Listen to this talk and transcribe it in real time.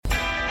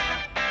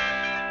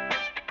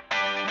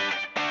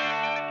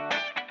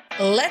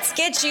Let's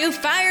get you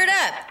fired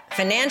up.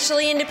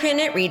 Financially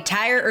independent,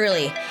 retire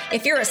early.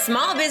 If you're a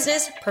small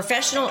business,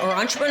 professional, or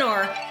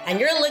entrepreneur,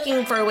 and you're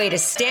looking for a way to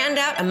stand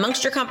out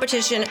amongst your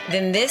competition,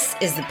 then this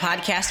is the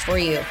podcast for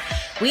you.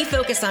 We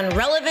focus on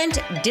relevant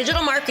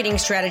digital marketing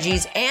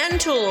strategies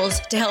and tools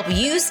to help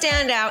you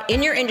stand out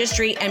in your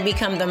industry and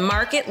become the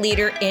market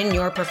leader in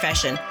your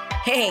profession.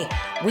 Hey,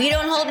 we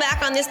don't hold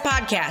back on this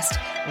podcast.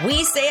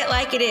 We say it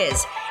like it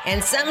is.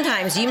 And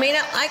sometimes you may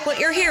not like what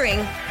you're hearing,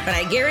 but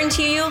I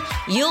guarantee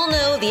you'll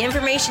know the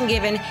information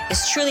given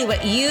is truly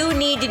what you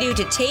need to do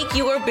to take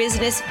your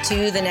business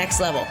to the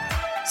next level.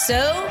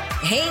 So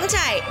hang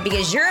tight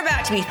because you're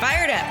about to be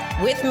fired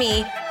up with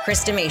me,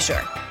 Krista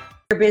Mashore.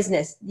 Your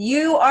business.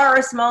 You are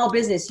a small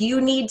business. You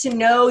need to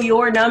know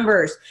your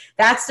numbers.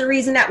 That's the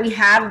reason that we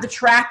have the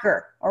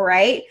tracker. All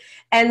right.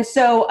 And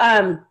so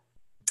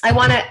I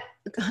want to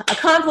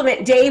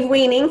compliment Dave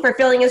Weening for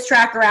filling his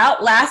tracker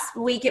out. Last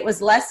week it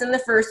was less than the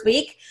first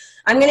week.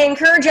 I'm going to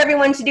encourage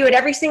everyone to do it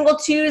every single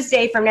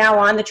Tuesday from now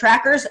on. The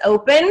tracker's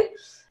open.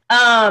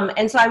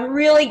 And so I'm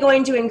really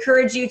going to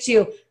encourage you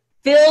to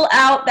fill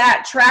out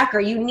that tracker.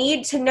 You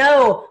need to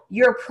know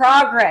your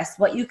progress,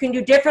 what you can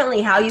do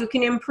differently, how you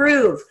can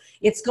improve.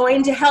 It's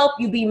going to help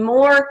you be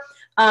more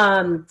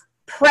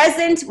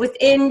present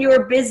within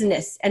your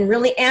business and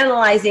really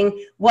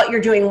analyzing what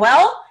you're doing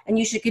well and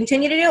you should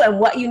continue to do and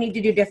what you need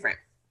to do different.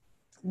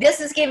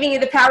 This is giving you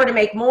the power to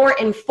make more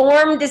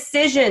informed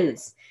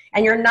decisions,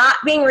 and you're not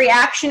being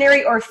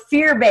reactionary or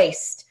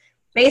fear-based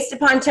based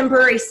upon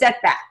temporary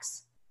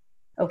setbacks.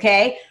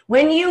 Okay?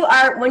 When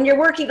you're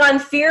working on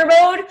fear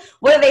mode,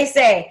 what do they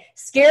say?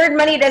 Scared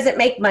money doesn't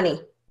make money.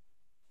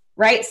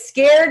 Right?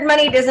 Scared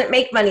money doesn't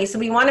make money. So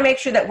we want to make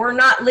sure that we're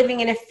not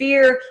living in a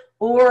fear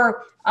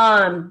or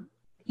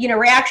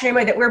reactionary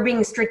way, that we're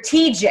being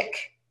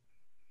strategic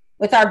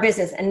with our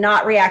business and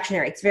not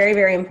reactionary. It's very,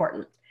 very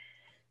important.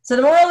 So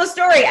the moral of the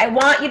story, I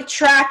want you to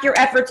track your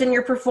efforts and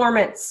your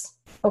performance,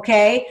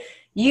 okay?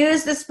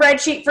 Use the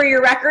spreadsheet for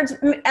your records.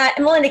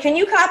 Melinda, can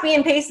you copy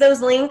and paste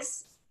those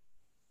links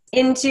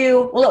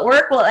into, will it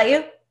work? Will it let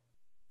you?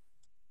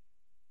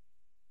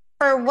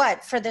 For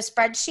what? For the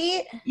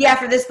spreadsheet? Yeah,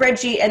 for the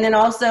spreadsheet. And then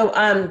also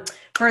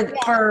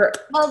for.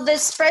 Well, the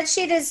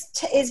spreadsheet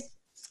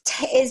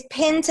is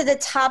pinned to the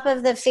top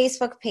of the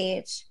Facebook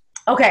page.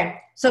 Okay,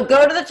 so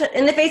go to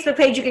in the Facebook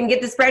page, you can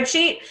get the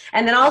spreadsheet,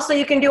 and then also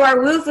you can do our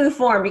WooFoo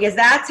form, because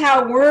that's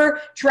how we're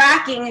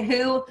tracking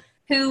who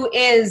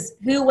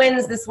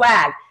wins the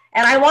swag.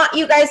 And I want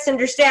you guys to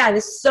understand,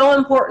 this is so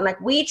important. Like,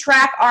 we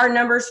track our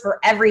numbers for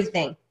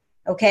everything,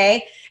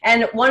 okay?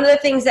 And one of the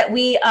things that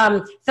we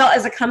felt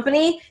as a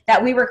company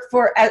that we work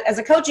for, as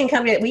a coaching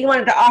company, that we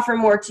wanted to offer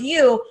more to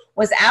you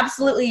was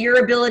absolutely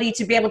your ability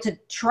to be able to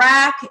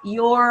track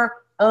your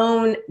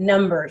own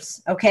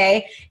numbers,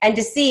 okay? And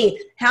to see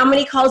how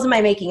many calls am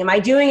I making? Am I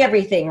doing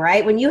everything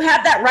right? When you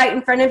have that right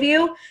in front of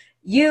you,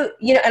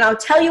 and I'll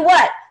tell you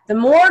what, the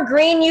more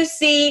green you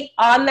see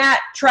on that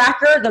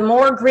tracker, the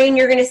more green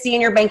you're going to see in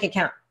your bank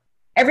account.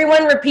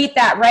 Everyone repeat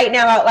that right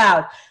now out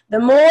loud. The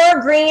more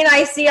green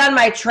I see on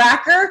my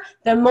tracker,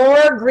 the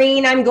more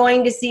green I'm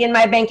going to see in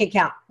my bank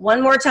account.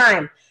 One more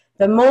time.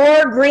 The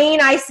more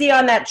green I see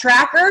on that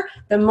tracker,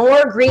 the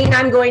more green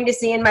I'm going to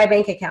see in my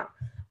bank account.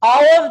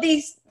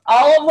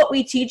 All of what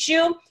we teach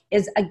you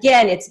is,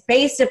 again, it's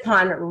based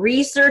upon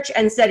research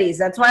and studies.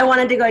 That's why I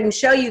wanted to go ahead and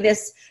show you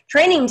this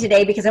training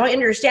today, because I want you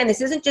to understand this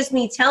isn't just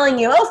me telling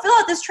you, oh, fill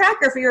out this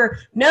tracker for your,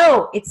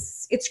 no,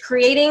 it's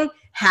creating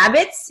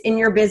habits in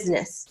your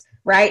business,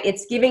 right?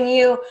 It's giving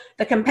you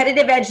the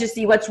competitive edge to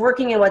see what's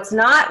working and what's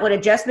not, what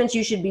adjustments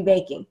you should be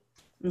making,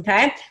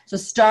 okay? So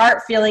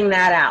start filling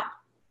that out.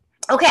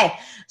 Okay,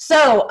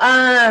 so,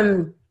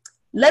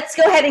 let's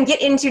go ahead and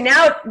get into,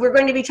 now we're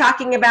going to be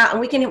talking about,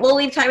 and we'll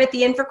leave time at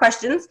the end for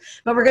questions,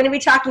 but we're going to be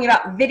talking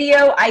about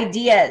video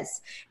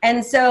ideas.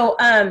 And so,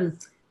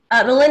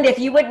 Melinda, if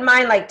you wouldn't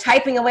mind like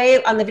typing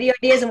away on the video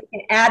ideas, and we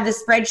can add the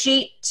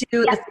spreadsheet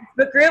to the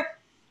Facebook group.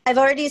 I've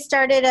already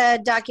started a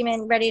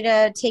document ready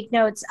to take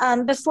notes.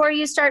 Before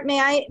you start, may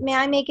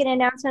I make an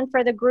announcement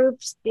for the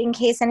groups in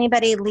case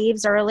anybody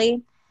leaves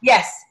early?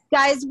 Yes.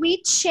 Guys,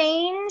 we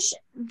change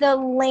the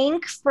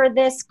link for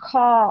this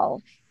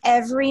call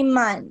every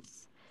month.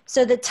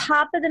 So the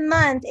top of the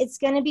month, it's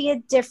going to be a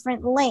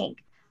different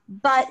link,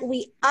 but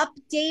we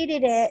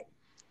updated it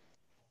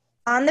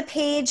on the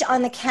page,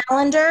 on the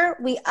calendar.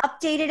 We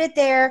updated it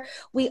there.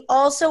 We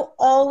also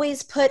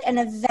always put an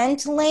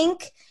event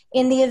link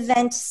in the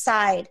event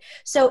side.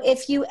 So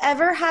if you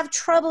ever have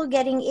trouble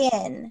getting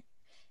in,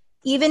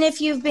 even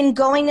if you've been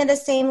going to the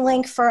same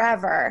link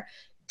forever,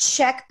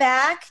 check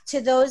back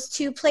to those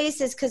two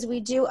places, because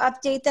we do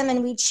update them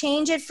and we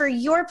change it for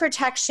your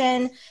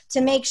protection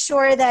to make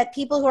sure that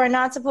people who are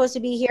not supposed to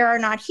be here are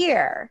not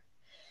here.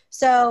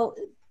 So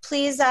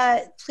please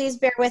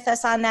bear with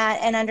us on that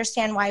and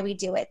understand why we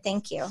do it.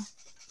 Thank you.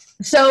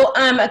 So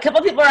a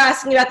couple people are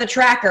asking about the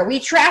tracker. We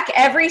track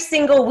every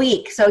single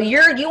week. So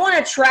you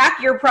want to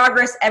track your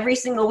progress every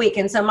single week.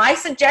 And so my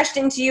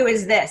suggestion to you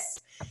is this,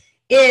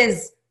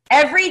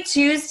 every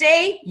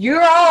Tuesday,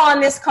 you're all on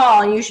this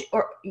call, and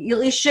you at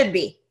least should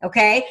be.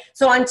 Okay.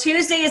 So on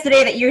Tuesday is the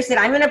day that you said,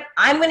 I'm going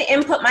to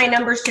input my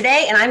numbers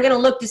today, and I'm going to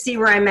look to see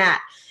where I'm at.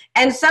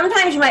 And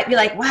sometimes you might be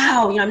like,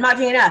 wow, I'm not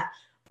doing enough,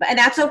 and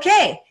that's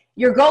okay.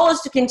 Your goal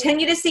is to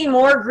continue to see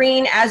more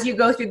green as you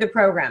go through the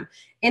program.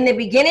 In the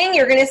beginning,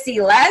 you're going to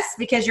see less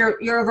because you're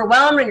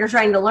overwhelmed and you're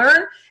trying to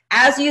learn.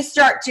 As you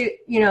start to,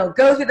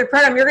 go through the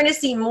program, you're going to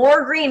see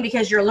more green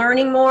because you're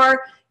learning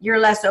more, you're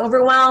less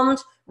overwhelmed,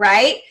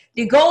 right?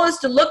 The goal is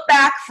to look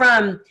back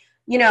from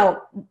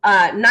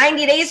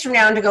 90 days from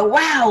now and to go,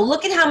 wow,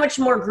 look at how much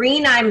more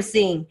green I'm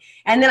seeing.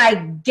 And then I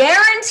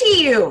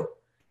guarantee you,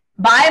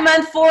 by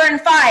month 4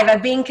 and 5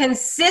 of being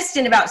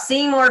consistent about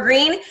seeing more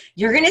green,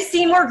 you're going to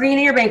see more green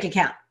in your bank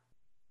account.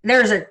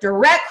 There's a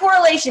direct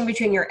correlation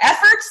between your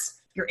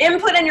efforts, your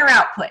input, and your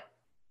output,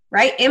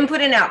 right?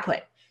 Input and output.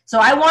 So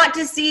I want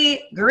to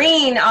see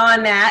green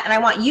on that, and I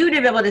want you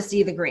to be able to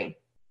see the green,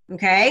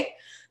 okay?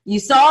 You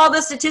saw the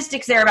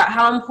statistics there about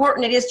how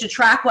important it is to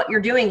track what you're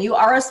doing. You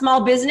are a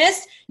small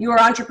business. You are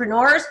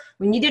entrepreneurs.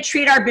 We need to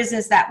treat our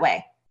business that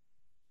way,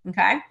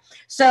 okay?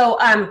 So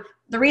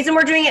the reason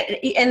we're doing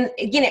it, and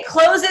again, it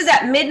closes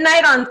at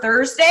midnight on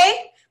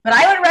Thursday, but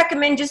I would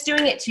recommend just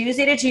doing it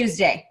Tuesday to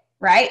Tuesday,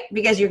 right?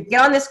 Because you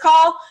get on this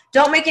call,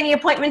 don't make any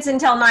appointments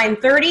until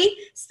 9:30,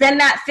 spend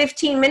that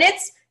 15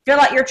 minutes, fill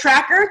out your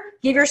tracker,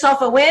 give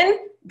yourself a win,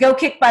 go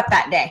kick butt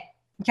that day,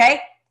 okay?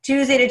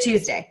 Tuesday to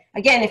Tuesday.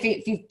 Again, if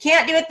you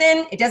can't do it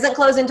then, it doesn't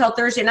close until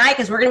Thursday night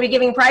because we're going to be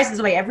giving prizes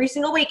away every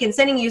single week and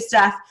sending you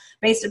stuff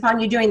based upon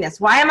you doing this.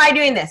 Why am I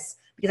doing this?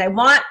 Because I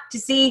want to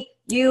see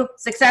you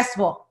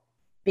successful.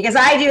 Because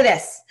I do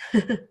this.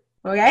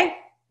 Okay?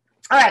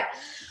 All right.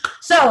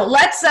 So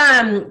let's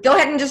go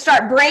ahead and just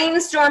start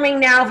brainstorming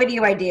now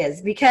video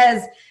ideas,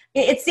 because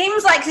it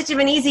seems like such of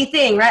an easy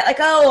thing, right? Like,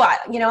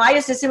 I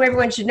just assume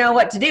everyone should know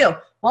what to do.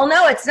 Well,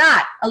 no, it's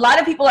not. A lot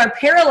of people are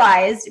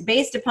paralyzed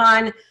based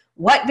upon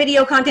what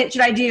video content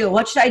should I do?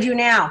 What should I do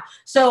now?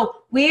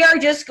 So we are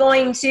just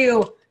going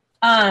to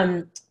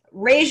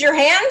raise your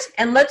hand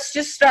and let's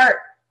just start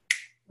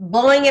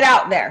blowing it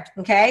out there,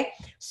 okay?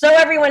 So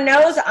everyone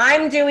knows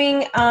I'm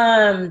doing,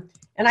 and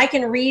I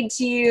can read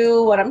to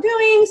you what I'm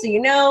doing so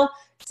you know,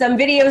 some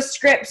video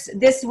scripts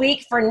this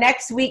week for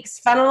next week's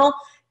funnel.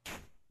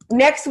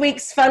 Next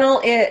week's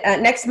funnel,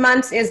 next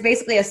month's is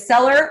basically a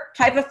seller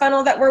type of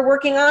funnel that we're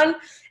working on.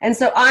 And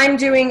so I'm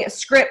doing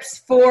scripts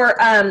for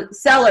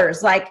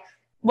sellers, like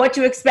what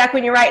to expect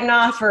when you write an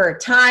offer,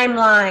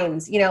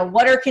 timelines,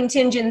 what are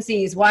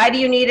contingencies? Why do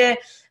you need a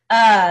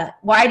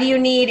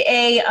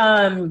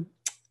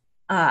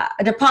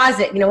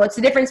deposit? What's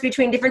the difference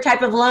between different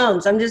type of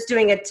loans? I'm just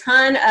doing a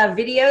ton of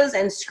videos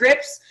and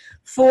scripts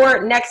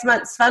for next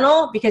month's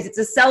funnel because it's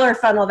a seller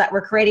funnel that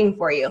we're creating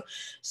for you.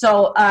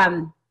 So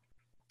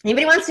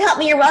anybody wants to help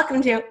me, you're welcome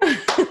to.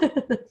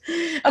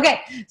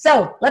 Okay,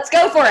 so let's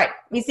go for it.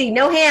 Let me see,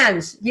 no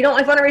hands. If you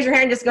want to raise your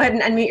hand, just go ahead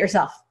and unmute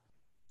yourself.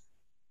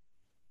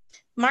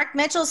 Mark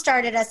Mitchell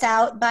started us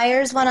out,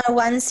 Buyers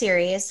 101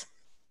 series.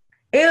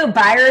 Ooh,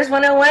 Buyers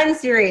 101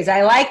 series.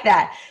 I like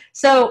that.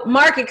 So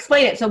Mark,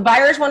 explain it. So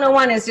Buyers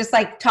 101 is just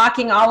like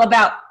talking all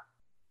about,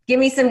 give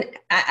me some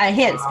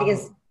hints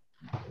because.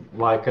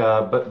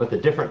 But the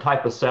different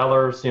type of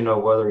sellers,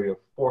 whether you're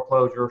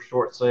foreclosure,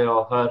 short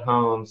sale, HUD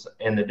homes,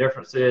 and the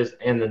differences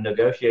and the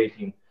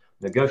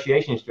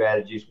negotiation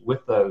strategies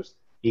with those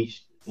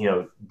each,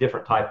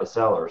 different type of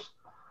sellers,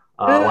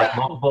 like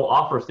multiple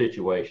offer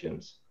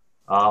situations,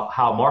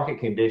 how market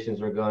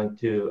conditions are going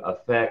to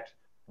affect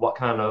what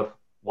kind of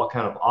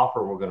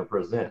offer we're going to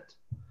present.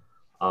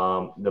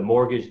 The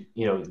mortgage,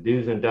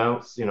 do's and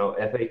don'ts,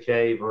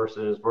 FHA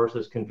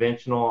versus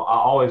conventional. I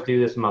always do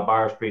this in my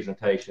buyer's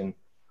presentation.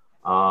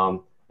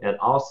 And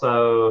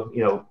also,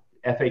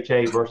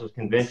 FHA versus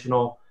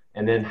conventional,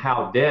 and then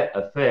how debt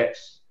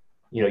affects,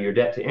 your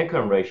debt to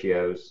income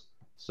ratios.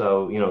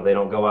 So, they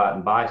don't go out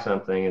and buy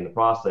something in the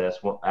process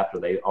after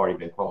they've already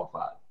been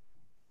qualified.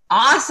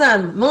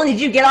 Awesome. Melanie,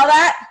 did you get all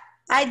that?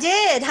 I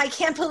did. I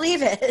can't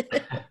believe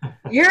it.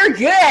 You're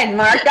good,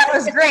 Mark. That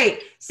was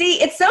great.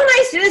 See, it's so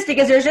nice to do this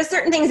because there's just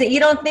certain things that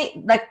you don't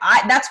think,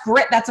 that's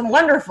great. That's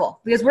wonderful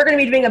because we're going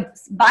to be doing a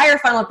buyer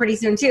funnel pretty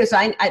soon too. So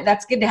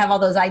that's good to have all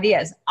those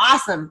ideas.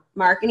 Awesome,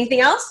 Mark.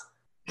 Anything else?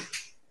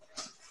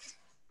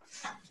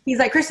 He's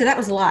like, Krista, that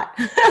was a lot.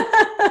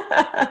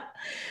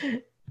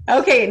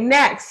 Okay,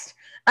 next.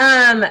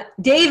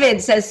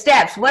 David says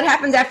steps. What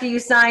happens after you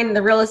sign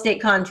the real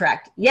estate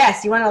contract?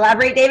 Yes. You want to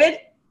elaborate, David?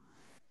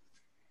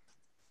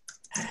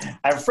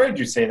 I'm afraid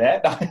you'd say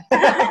that.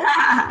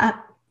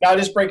 No, I'll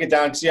just break it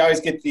down because you always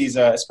get these,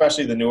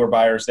 especially the newer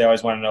buyers, they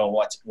always want to know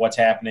what's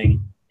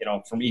happening,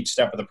 from each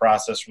step of the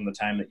process from the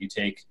time that you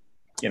take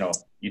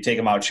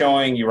them out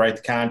showing, you write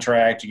the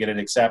contract, you get it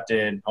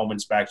accepted, home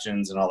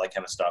inspections and all that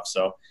kind of stuff.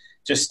 So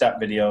just step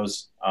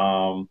videos.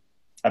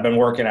 I've been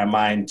working on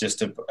mine just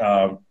to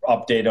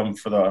update them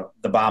for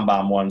the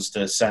bomb ones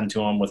to send to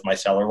them with my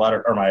seller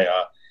letter or my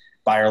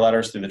buyer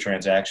letters through the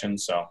transaction.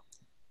 So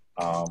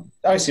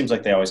it always seems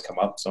like they always come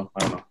up. So I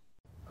don't know.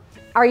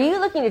 Are you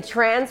looking to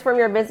transform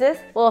your business?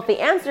 Well, if the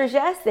answer is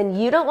yes, then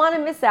you don't want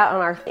to miss out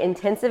on our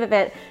intensive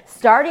event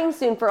starting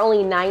soon for only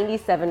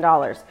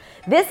 $97.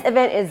 This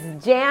event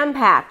is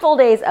jam-packed, full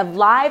days of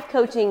live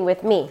coaching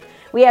with me.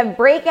 We have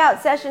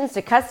breakout sessions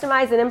to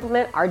customize and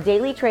implement our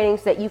daily training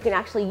so that you can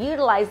actually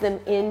utilize them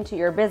into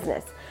your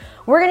business.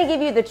 We're going to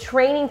give you the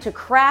training to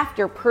craft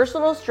your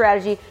personal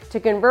strategy to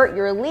convert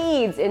your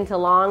leads into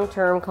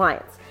long-term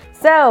clients.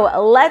 So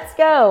let's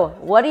go.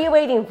 What are you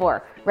waiting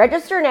for?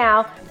 Register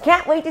now.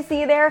 Can't wait to see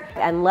you there,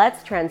 and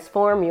let's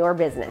transform your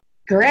business.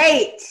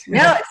 Great.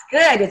 No, it's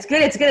good. It's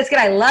good. It's good. It's good.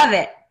 I love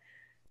it.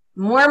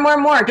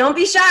 More. Don't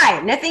be shy.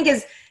 Nothing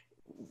is,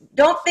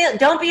 don't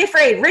be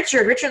afraid.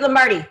 Richard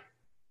Lombardi.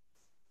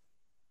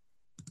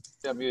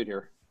 I'm mute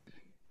here.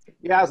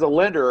 Yeah, as a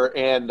lender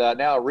and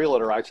now a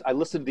realtor, I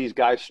listen to these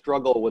guys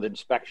struggle with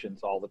inspections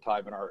all the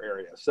time in our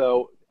area.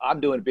 So I'm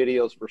doing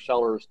videos for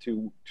sellers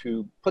to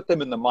put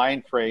them in the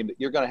mind frame that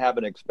you're going to have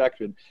an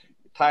inspection.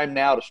 Time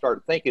now to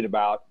start thinking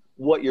about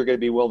what you're going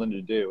to be willing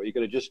to do. Are you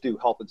going to just do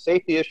health and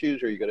safety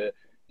issues? Or are you going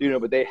to,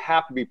 but they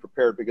have to be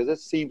prepared, because it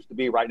seems to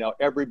be right now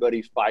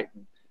everybody's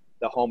fighting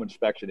the home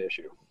inspection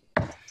issue.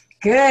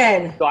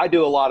 Good. So I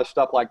do a lot of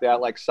stuff like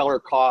that, like seller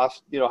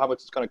cost, how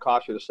much it's going to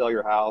cost you to sell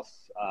your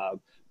house,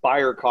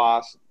 buyer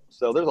costs.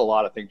 So there's a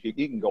lot of things. You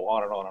can go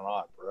on and on and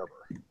on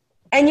forever.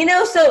 And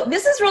so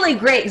this is really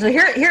great. So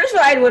here's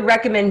what I would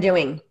recommend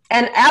doing.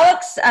 And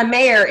Alex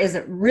Mayer is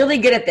really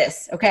good at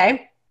this,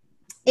 okay?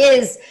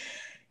 Is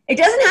it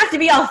doesn't have to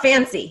be all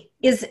fancy.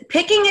 Is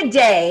picking a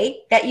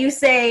day that you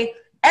say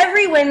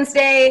every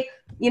Wednesday,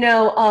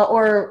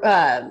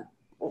 or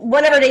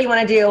whatever day you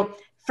want to do,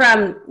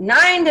 from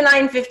 9 to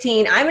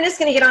 9:15, I'm just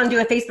going to get on and do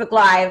a Facebook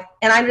Live,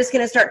 and I'm just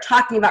going to start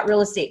talking about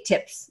real estate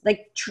tips,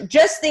 like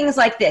just things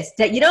like this.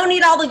 That you don't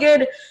need all the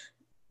good.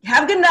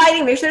 Have good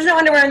lighting. Make sure there's no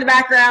underwear in the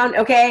background,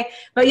 okay?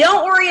 But you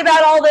don't worry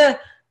about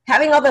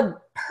having all the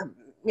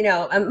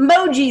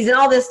emojis and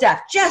all this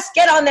stuff. Just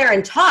get on there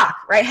and talk,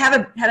 right?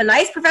 Have a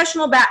nice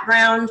professional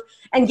background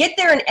and get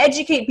there and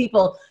educate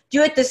people.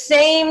 Do it the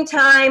same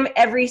time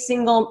every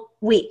single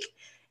week.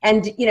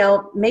 And,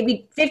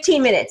 maybe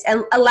 15 minutes,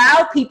 and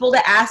allow people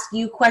to ask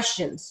you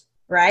questions,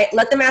 right?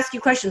 Let them ask you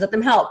questions. Let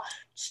them help.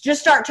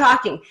 Just start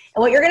talking.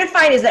 And what you're going to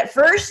find is that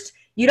first,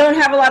 you don't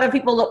have a lot of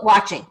people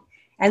watching.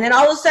 And then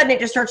all of a sudden, it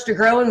just starts to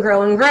grow and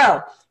grow and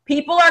grow.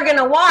 People are going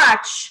to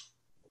watch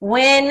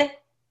when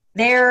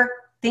they're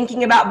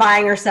thinking about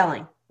buying or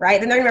selling, right?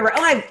 Then they're going to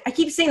remember, I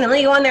keep seeing them. Let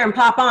me go on there and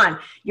pop on.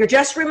 You're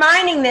just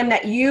reminding them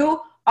that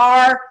you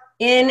are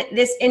in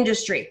this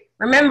industry.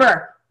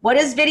 Remember, what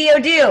does video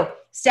do?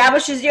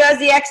 Establishes you as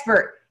the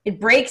expert. It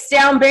breaks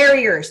down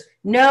barriers.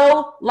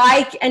 Know,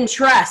 like, and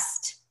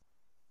trust.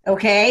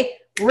 Okay?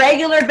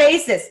 Regular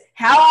basis.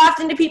 How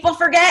often do people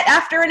forget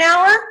after an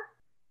hour?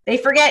 They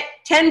forget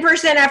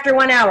 10% after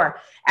 1 hour.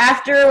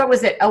 After, what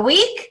was it, a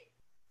week?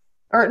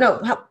 Or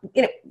no,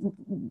 you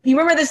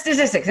remember the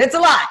statistics. It's a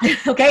lot.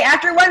 Okay?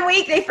 After 1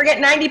 week, they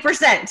forget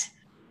 90%.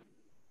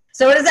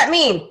 So what does that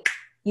mean?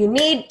 You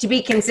need to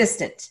be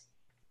consistent.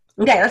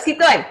 Okay, let's keep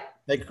going.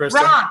 Thank you, Krista.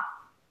 Rob.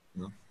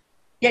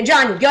 Yeah,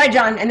 John. Go ahead,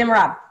 John, and then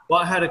Rob. Well,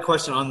 I had a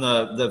question on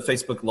the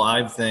Facebook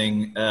Live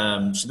thing.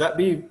 Should that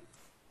be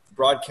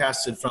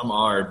broadcasted from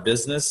our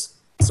business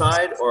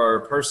side or our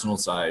personal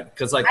side?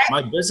 Because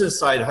my business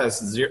side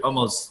has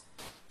almost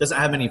doesn't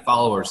have any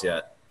followers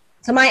yet.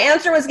 So my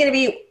answer was going to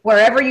be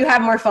wherever you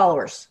have more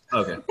followers.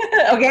 Okay.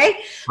 Okay?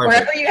 Perfect.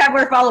 Wherever you have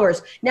more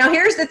followers. Now,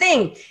 here's the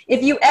thing.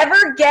 If you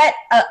ever get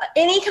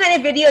any kind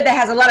of video that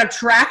has a lot of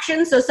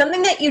traction, so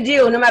something that you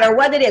do, no matter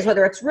what it is,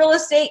 whether it's real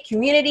estate,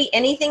 community,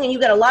 anything, and you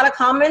get a lot of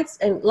comments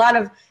and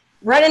run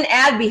an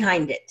ad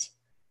behind it.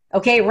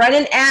 Okay? Run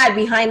an ad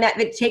behind that.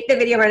 Take the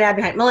video, run an ad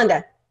behind it.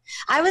 Melinda.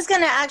 I was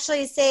going to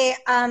actually say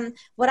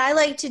what I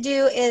like to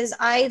do is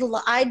I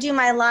do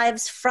my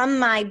lives from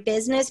my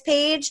business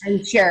page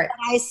and share it.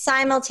 I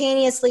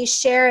simultaneously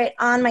share it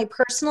on my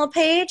personal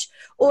page,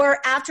 or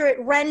after it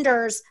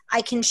renders,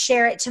 I can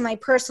share it to my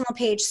personal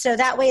page. So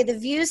that way the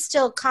views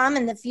still come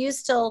and the views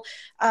still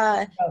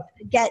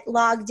get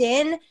logged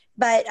in,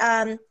 but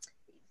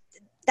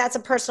that's a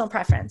personal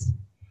preference.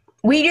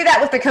 We do that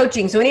with the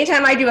coaching. So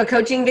anytime I do a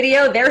coaching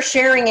video, they're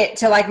sharing it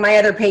to my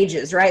other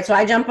pages, right? So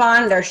I jump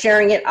on, they're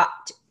sharing it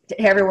to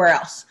everywhere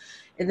else.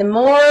 The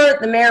more,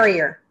 the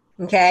merrier,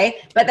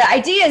 okay? But the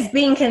idea is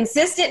being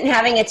consistent and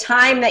having a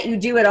time that you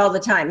do it all the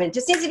time. And it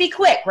just needs to be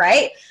quick,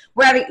 right?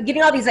 We're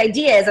giving all these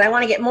ideas, and I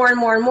want to get more and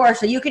more and more.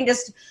 So you can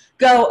just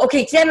go,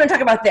 okay, today I'm going to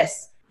talk about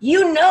this.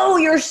 You know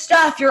your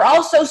stuff. You're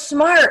also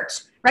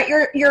smart, right?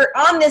 You're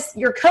on this,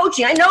 you're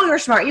coaching. I know you're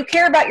smart. You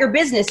care about your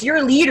business.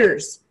 You're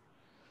leaders.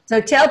 So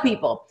tell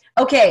people.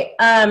 Okay,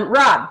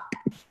 Rob.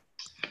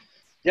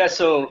 Yeah,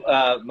 so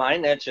my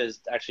niche is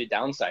actually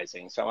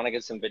downsizing. So I want to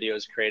get some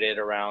videos created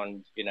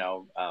around,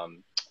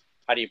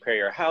 how do you pare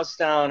your house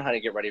down, how do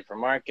you get ready for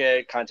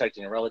market,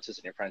 contacting your relatives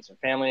and your friends and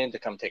family to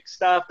come take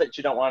stuff that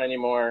you don't want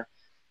anymore,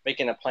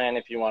 making a plan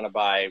if you want to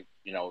buy,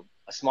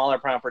 a smaller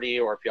property,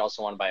 or if you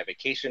also want to buy a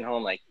vacation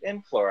home like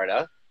in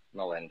Florida,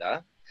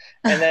 Melinda.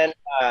 And then,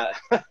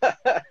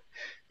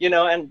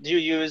 and do you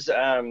use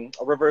a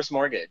reverse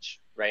mortgage,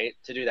 right,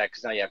 to do that?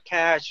 Because now you have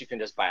cash, you can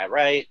just buy it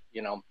right,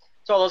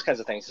 So all those kinds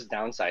of things, just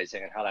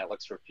downsizing and how that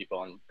looks for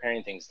people and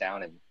paring things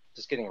down and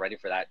just getting ready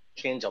for that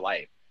change of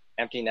life.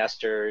 Empty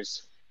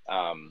nesters,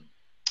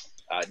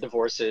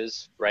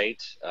 divorces,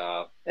 right?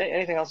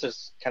 Anything else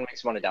just kind of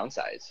makes you want to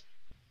downsize.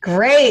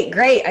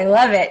 Great. I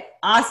love it.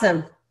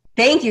 Awesome.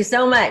 Thank you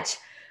so much.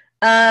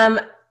 Dawn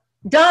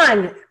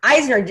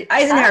Eisenhower.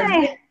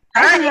 Hi.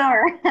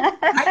 Eisenhower.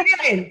 How are you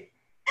doing?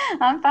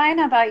 I'm fine.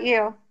 How about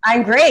you?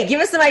 I'm great.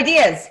 Give us some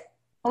ideas.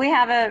 We've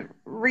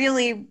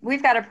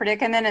got a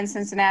predicament in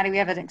Cincinnati. We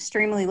have an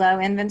extremely low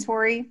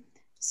inventory.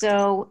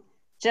 So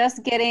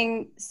just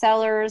getting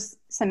sellers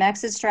some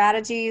exit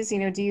strategies,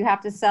 do you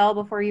have to sell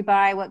before you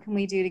buy? What can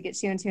we do to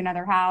get you into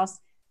another house?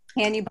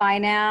 Can you buy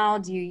now?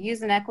 Do you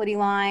use an equity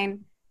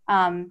line?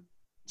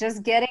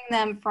 Just getting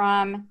them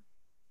from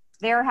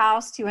their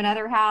house to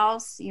another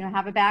house,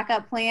 have a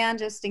backup plan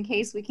just in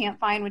case we can't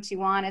find what you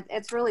want.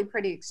 It's really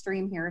pretty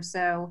extreme here.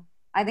 So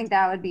I think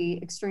that would be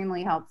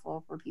extremely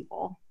helpful for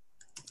people.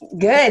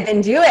 Good,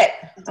 then do it.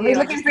 I'll be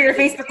looking for your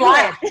Facebook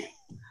Live.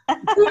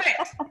 Do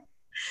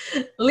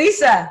it.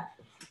 Lisa.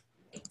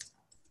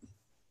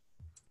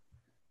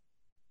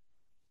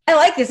 I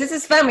like this. This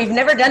is fun. We've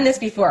never done this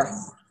before.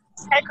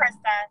 Hey,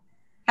 Krista.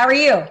 How are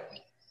you?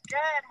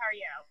 Good. How are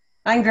you?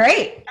 I'm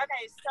great.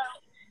 Okay, so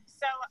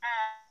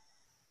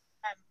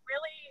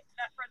really,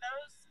 for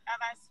those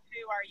of us who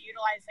are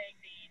utilizing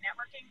the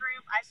networking group,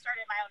 I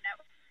started my own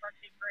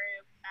networking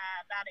group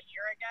about a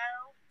year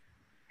ago.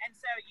 And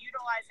so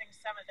utilizing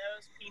some of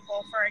those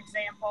people, for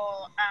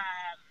example,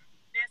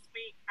 this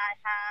week I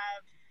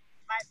have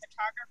my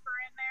photographer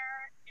in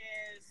there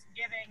is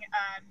giving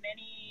a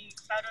mini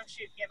photo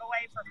shoot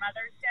giveaway for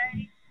Mother's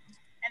Day.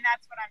 And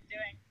that's what I'm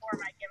doing for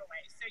my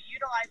giveaway. So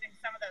utilizing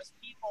some of those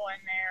people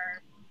in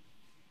there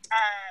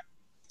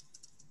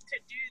to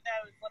do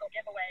those little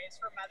giveaways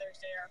for Mother's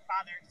Day or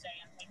Father's Day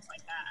and things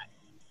like that.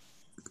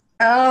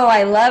 Oh,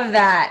 I love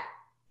that.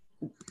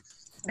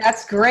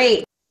 That's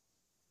great.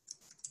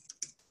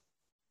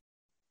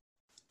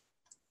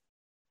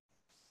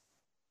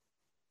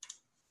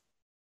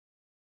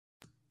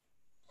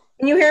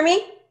 Can you hear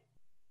me?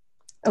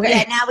 Okay.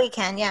 Yeah, now we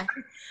can, yeah.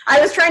 I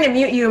was trying to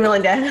mute you,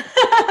 Melinda.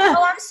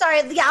 Oh, I'm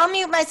sorry. Yeah, I'll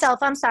mute myself.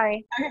 I'm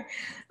sorry.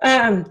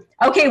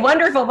 Okay,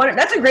 wonderful.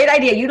 That's a great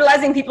idea.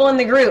 Utilizing people in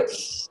the group,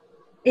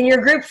 in your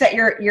groups,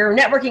 your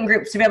networking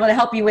groups, to be able to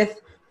help you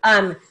with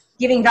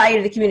giving value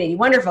to the community.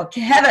 Wonderful.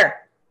 Heather.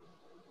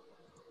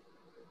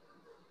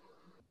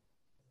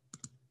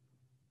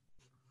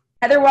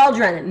 Heather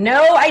Waldron.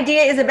 No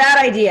idea is a bad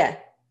idea.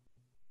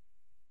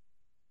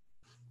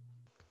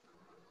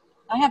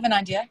 I have an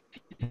idea.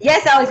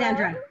 Yes,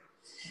 Alexandra.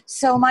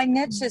 So my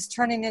niche is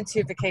turning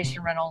into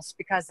vacation rentals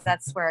because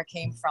that's where I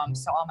came from.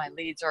 So all my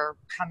leads are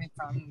coming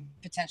from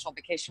potential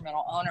vacation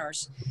rental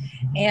owners.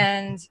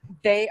 And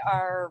they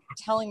are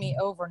telling me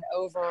over and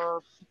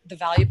over the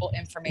valuable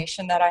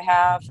information that I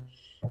have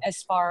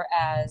as far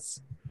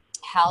as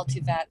how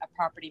to vet a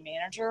property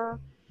manager,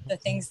 the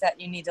things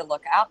that you need to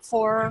look out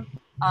for.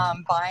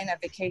 Buying a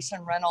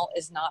vacation rental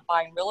is not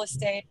buying real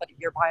estate, but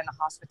you're buying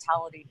a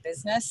hospitality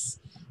business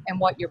and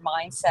what your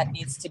mindset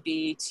needs to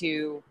be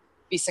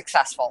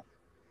successful.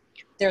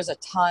 There's a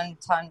ton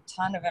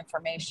of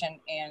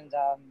information, and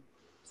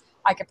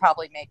I could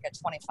probably make a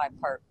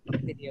 25-part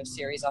video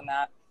series on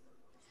that.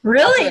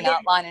 Really? I'll do an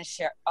outline and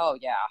share. Oh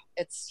yeah,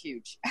 it's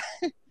huge.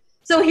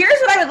 So here's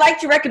what I would like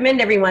to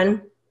recommend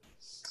everyone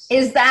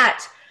is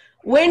that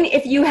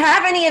if you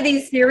have any of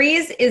these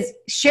series, is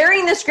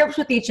sharing the scripts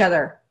with each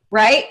other,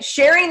 right?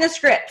 Sharing the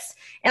scripts.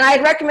 And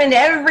I'd recommend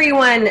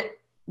everyone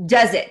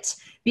does it,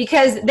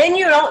 because then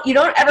you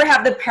don't ever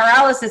have the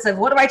paralysis of,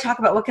 what do I talk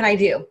about? What can I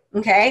do?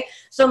 Okay.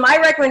 So my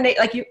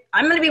recommendation,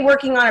 I'm going to be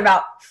working on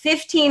about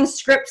 15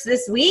 scripts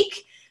this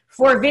week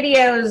for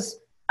videos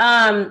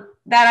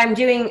that I'm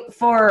doing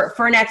for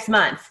next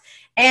month.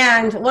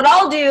 And what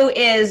I'll do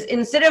is,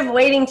 instead of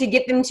waiting to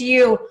get them to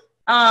you,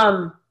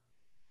 by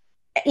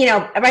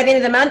the end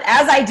of the month,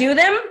 as I do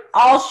them,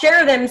 I'll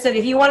share them. So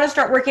if you want to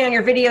start working on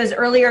your videos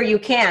earlier, you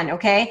can,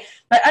 okay?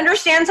 But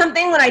understand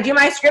something, when I do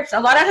my scripts, a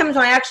lot of times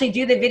when I actually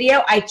do the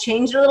video, I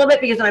change it a little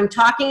bit, because when I'm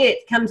talking,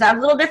 it comes out a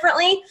little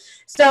differently.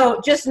 So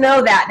just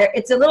know that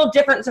it's a little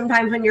different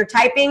sometimes when you're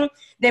typing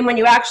than when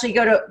you actually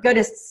go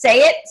to say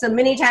it. So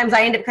many times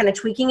I end up kind of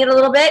tweaking it a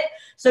little bit.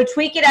 So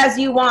tweak it as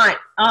you want,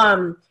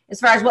 as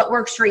far as what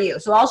works for you.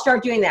 So I'll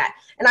start doing that.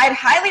 And I'd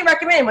highly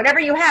recommend, whatever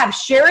you have,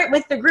 share it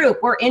with the group.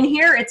 We're in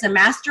here. It's a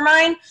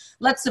mastermind.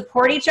 Let's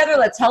support each other.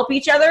 Let's help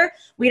each other.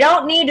 We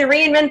don't need to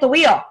reinvent the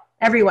wheel,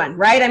 everyone,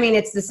 right? I mean,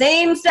 it's the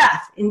same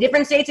stuff. In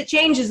different states, it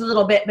changes a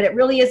little bit, but it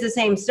really is the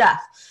same stuff.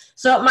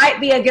 So it might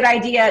be a good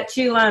idea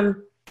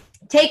to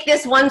take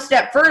this one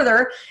step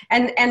further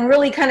and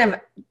really kind of.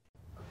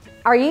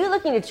 Are you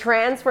looking to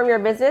transform your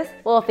business?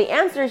 Well, if the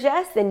answer is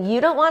yes, then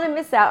you don't want to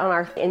miss out on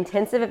our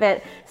intensive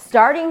event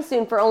starting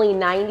soon for only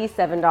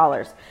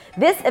 $97.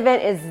 This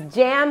event is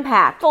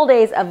jam-packed, full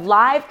days of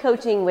live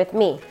coaching with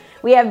me.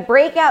 We have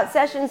breakout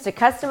sessions to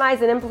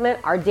customize and implement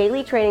our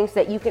daily training so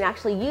that you can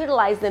actually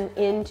utilize them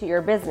into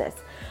your business.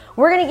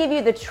 We're going to give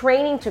you the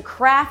training to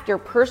craft your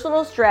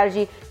personal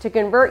strategy to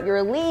convert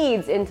your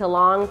leads into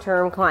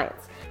long-term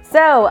clients.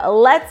 So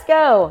let's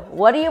go.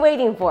 What are you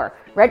waiting for?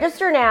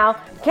 Register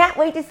now. Can't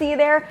wait to see you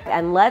there,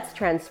 and let's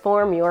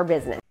transform your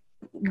business.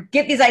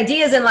 Get these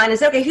ideas in line and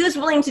say, okay, who's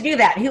willing to do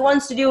that? Who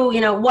wants to do,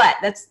 what?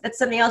 That's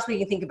something else we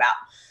can think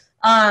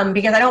about.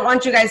 Because I don't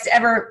want you guys to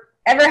ever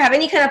have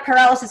any kind of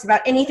paralysis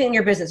about anything in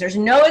your business. There's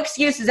no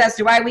excuses as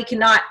to why we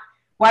cannot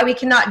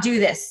do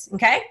this.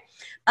 Okay.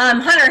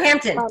 Hunter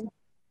Hampton.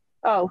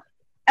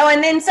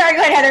 And then, sorry,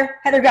 go ahead, Heather.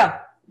 Heather, go.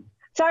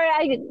 Sorry,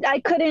 I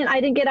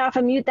didn't get off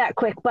of mute that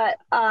quick, but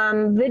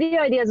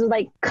video ideas was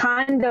like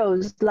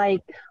condos,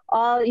 like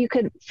you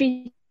could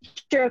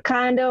feature a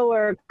condo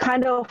or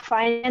condo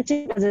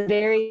financing is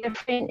very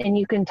different, and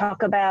you can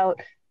talk about,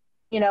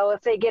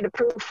 if they get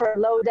approved for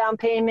low down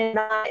payment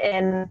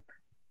and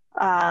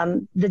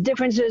the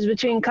differences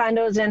between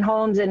condos and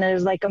homes, and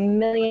there's like a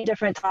million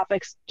different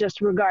topics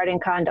just regarding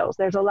condos.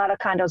 There's a lot of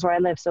condos where I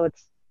live, so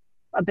it's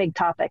a big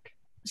topic.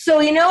 So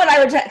what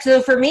I would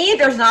so for me,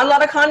 there's not a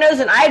lot of condos,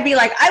 and I'd be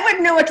like, I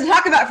wouldn't know what to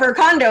talk about for a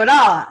condo at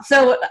all.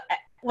 So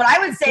what I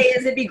would say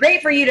is it'd be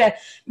great for you to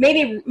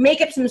maybe make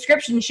up some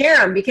scripts and share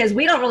them, because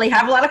we don't really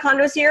have a lot of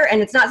condos here,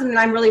 and it's not something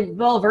I'm really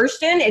well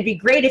versed in. It'd be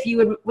great if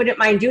you wouldn't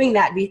mind doing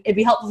that. It'd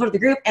be helpful for the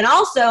group, and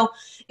also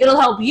it'll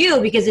help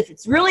you, because if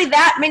it's really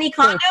that many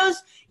condos,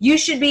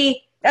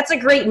 that's a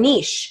great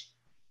niche.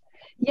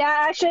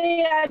 Yeah,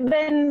 actually, I've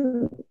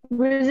been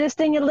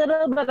resisting a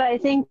little, but I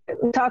think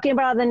talking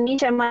about the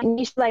niche, I might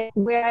niche like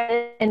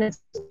and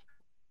it's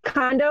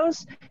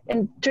condos,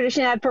 and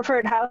traditionally I'd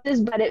preferred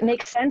houses, but it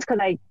makes sense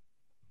because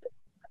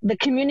the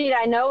community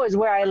I know is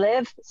where I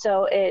live,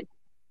 so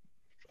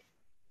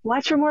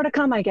watch for more to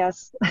come, I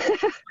guess.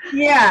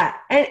 Yeah,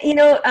 and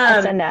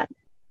I'll send that.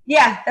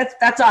 Yeah,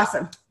 that's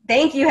awesome.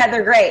 Thank you,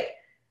 Heather. Great.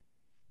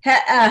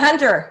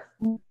 Hunter.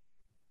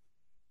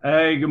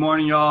 Hey, good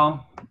morning,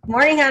 y'all.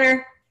 Morning,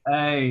 Hunter.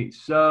 Hey,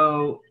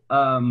 so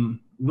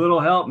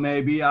little help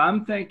maybe.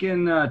 I'm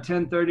thinking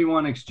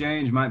 1031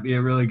 exchange might be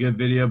a really good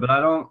video, but I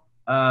don't,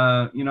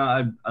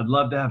 I'd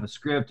love to have a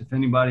script if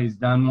anybody's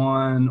done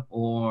one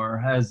or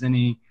has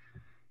any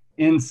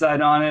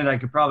insight on it. I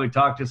could probably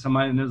talk to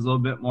somebody that knows a little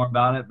bit more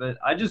about it, but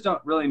I just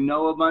don't really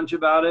know a bunch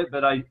about it,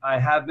 but I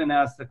have been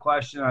asked the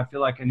question. I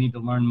feel like I need to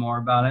learn more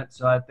about it.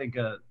 So I think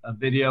a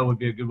video would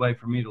be a good way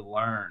for me to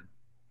learn.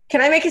 Can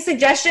I make a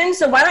suggestion?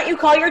 So why don't you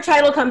call your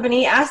title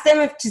company, ask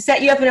them to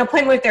set you up an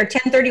appointment with their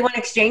 1031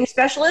 exchange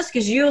specialist,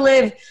 because you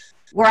live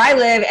where I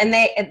live and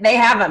they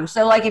have them.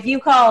 So like if you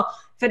call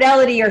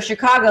Fidelity or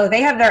Chicago,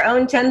 they have their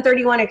own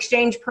 1031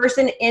 exchange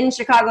person in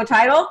Chicago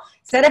title.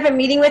 Set up a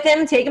meeting with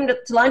him, take him to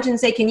lunch and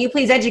say, can you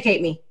please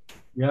educate me?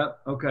 Yep.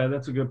 Okay.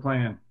 That's a good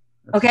plan.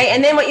 Okay.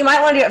 And then what you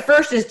might want to do at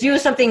first is do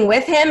something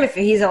with him if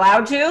he's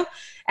allowed to,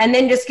 and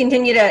then just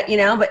continue to,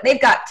 but they've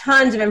got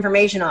tons of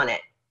information on it.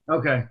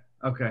 Okay.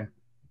 Okay.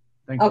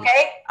 Thank you.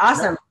 Okay.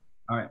 Awesome. Yep.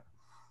 All right.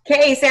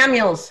 Kay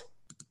Samuels.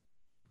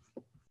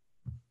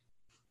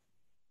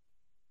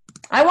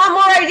 I want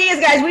more ideas,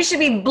 guys. We should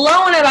be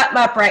blowing it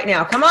up right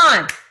now. Come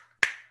on.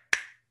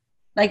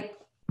 Like,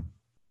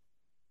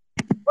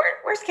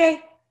 where's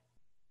Kay?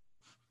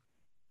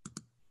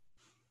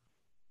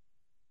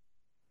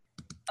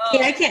 Oh,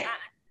 Kay, I can't.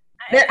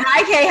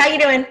 Hi, Kay. How you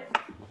doing?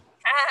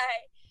 Hi.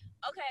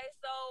 Okay,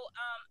 so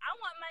I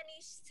want my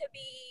niche to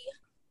be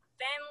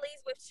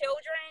families with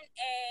children,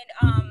 and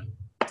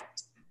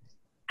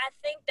I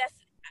think that's,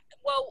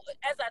 well,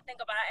 as I think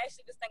about it, I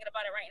actually was thinking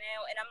about it right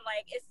now, and I'm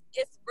like,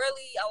 it's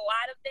really a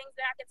lot of things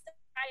that I could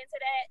tie into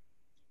that,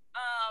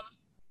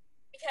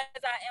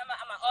 because I'm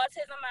an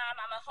autism mom,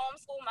 I'm a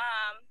homeschool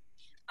mom,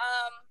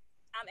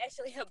 I'm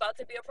actually about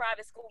to be a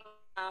private school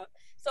mom,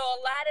 so a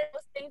lot of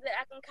those things that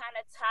I can kind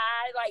of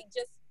tie, like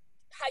just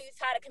how you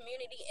tie the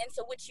community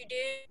into what you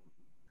do.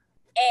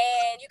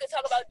 And you can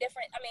talk about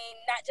different,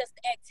 not just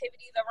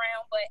activities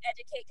around, but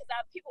educate, because a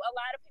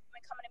lot of people have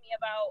been coming to me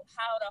about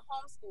how the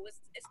homeschool is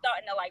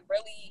starting to like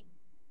really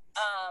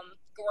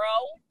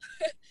grow.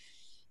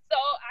 So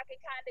I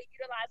can kind of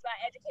utilize by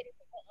educating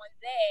people on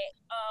that,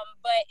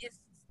 but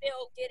it's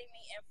still getting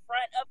me in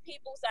front of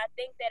people. So I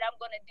think that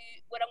what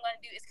I'm going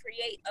to do is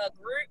create a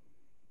group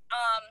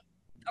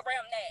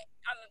around that.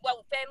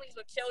 Families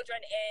with children,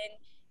 and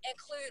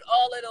include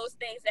all of those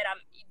things that I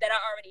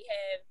already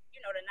have,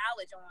 the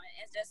knowledge on,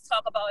 and just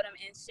talk about them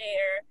and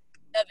share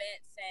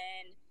events,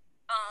 and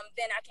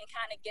then I can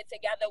kind of get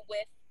together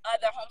with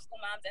other homeschool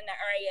moms in the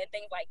area and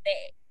things like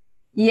that.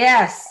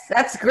 Yes,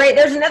 that's great.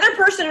 There's another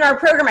person in our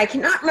program. I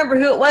cannot remember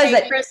who it was.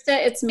 Hey, Krista,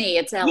 it's me.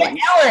 It's Ellen. Yeah,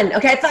 Ellen.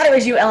 Okay, I thought it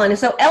was you, Ellen.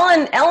 So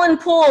Ellen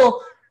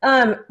Poole,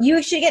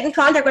 you should get in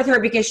contact with her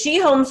because she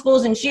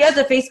homeschools and she has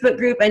a Facebook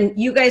group, and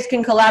you guys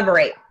can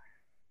collaborate.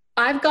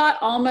 I've got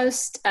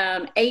almost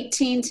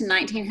 18 to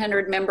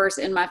 1,900 members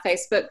in my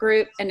Facebook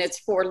group, and it's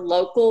for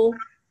local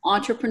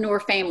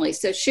entrepreneur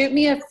families. So shoot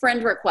me a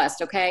friend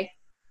request, okay?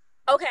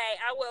 Okay,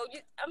 I will.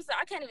 I'm sorry,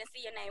 I can't even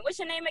see your name. What's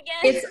your name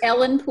again? It's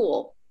Ellen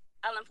Poole.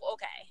 Ellen Poole,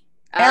 okay.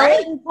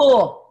 Ellen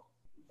Poole.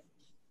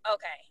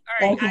 Okay. All right.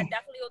 Thank you. I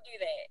definitely will do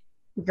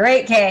that.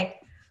 Great, Kay.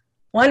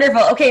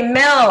 Wonderful. Okay,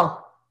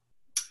 Mel.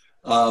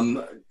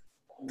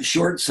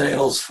 Short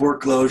sales,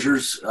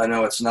 foreclosures. I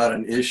know it's not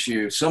an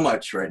issue so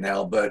much right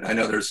now, but I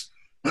know there's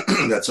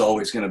that's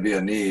always going to be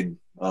a need.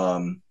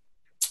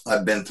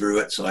 I've been through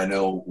it, so I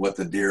know what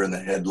the deer in the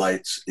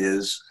headlights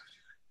is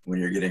when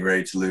you're getting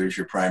ready to lose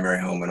your primary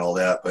home and all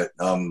that. But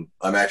I'm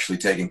actually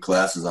taking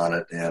classes on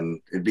it, and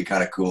it'd be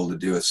kind of cool to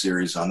do a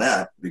series on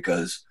that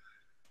because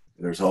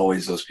there's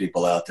always those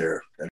people out there that